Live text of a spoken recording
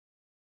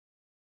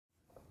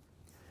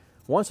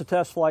Once the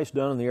test flight's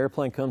done and the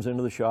airplane comes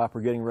into the shop,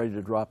 we're getting ready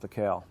to drop the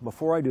cowl.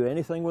 Before I do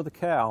anything with the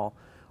cowl,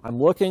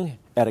 I'm looking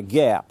at a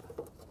gap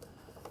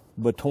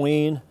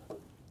between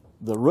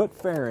the root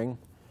fairing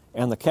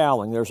and the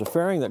cowling. There's a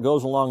fairing that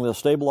goes along the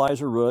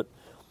stabilizer root,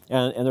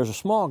 and there's a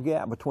small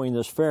gap between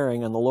this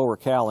fairing and the lower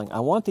cowling. I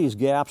want these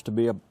gaps to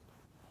be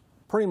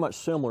pretty much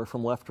similar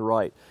from left to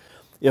right.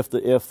 If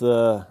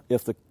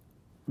the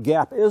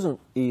gap isn't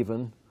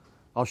even,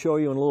 I'll show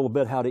you in a little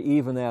bit how to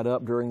even that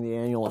up during the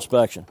annual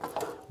inspection.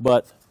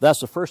 But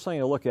that's the first thing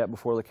I look at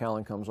before the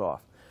cowling comes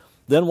off.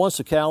 Then once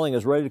the cowling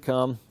is ready to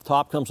come,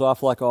 top comes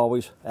off like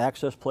always,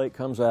 access plate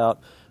comes out,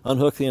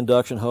 unhook the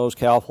induction hose,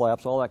 cowl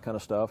flaps, all that kind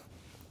of stuff.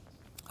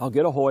 I'll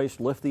get a hoist,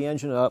 lift the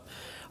engine up.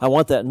 I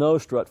want that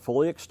nose strut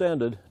fully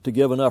extended to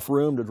give enough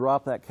room to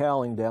drop that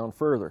cowling down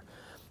further.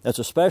 That's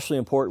especially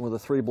important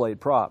with a 3-blade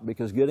prop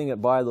because getting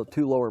it by the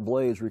 2 lower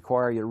blades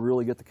require you to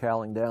really get the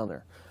cowling down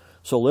there.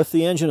 So lift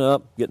the engine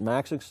up, get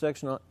max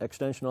extension on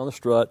the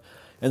strut,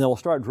 and then we'll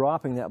start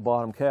dropping that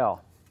bottom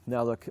cowl.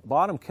 Now the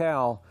bottom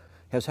cowl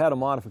has had a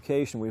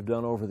modification we've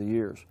done over the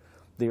years.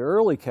 The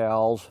early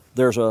cowls,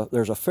 there's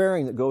a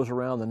fairing that goes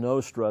around the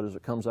nose strut as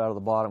it comes out of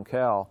the bottom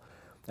cowl,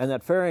 and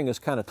that fairing is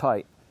kind of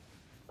tight.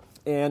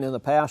 And in the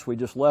past we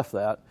just left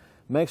that.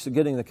 Makes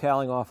getting the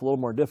cowling off a little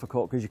more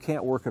difficult because you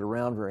can't work it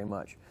around very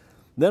much.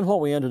 Then what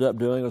we ended up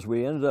doing was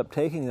we ended up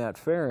taking that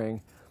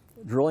fairing,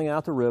 drilling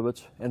out the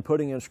rivets, and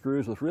putting in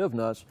screws with riv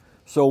nuts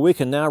so we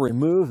can now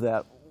remove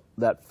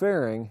that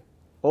fairing,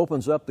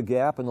 opens up the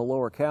gap in the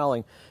lower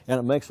cowling, and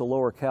it makes the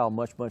lower cowl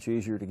much, much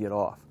easier to get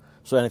off.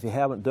 So and if you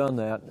haven't done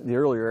that, the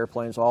earlier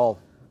airplanes are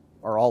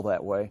all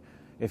that way.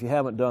 If you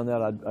haven't done that,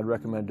 I'd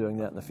recommend doing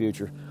that in the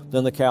future.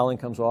 Then the cowling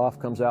comes off,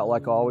 comes out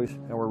like always,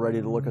 and we're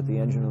ready to look at the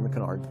engine and the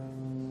canard.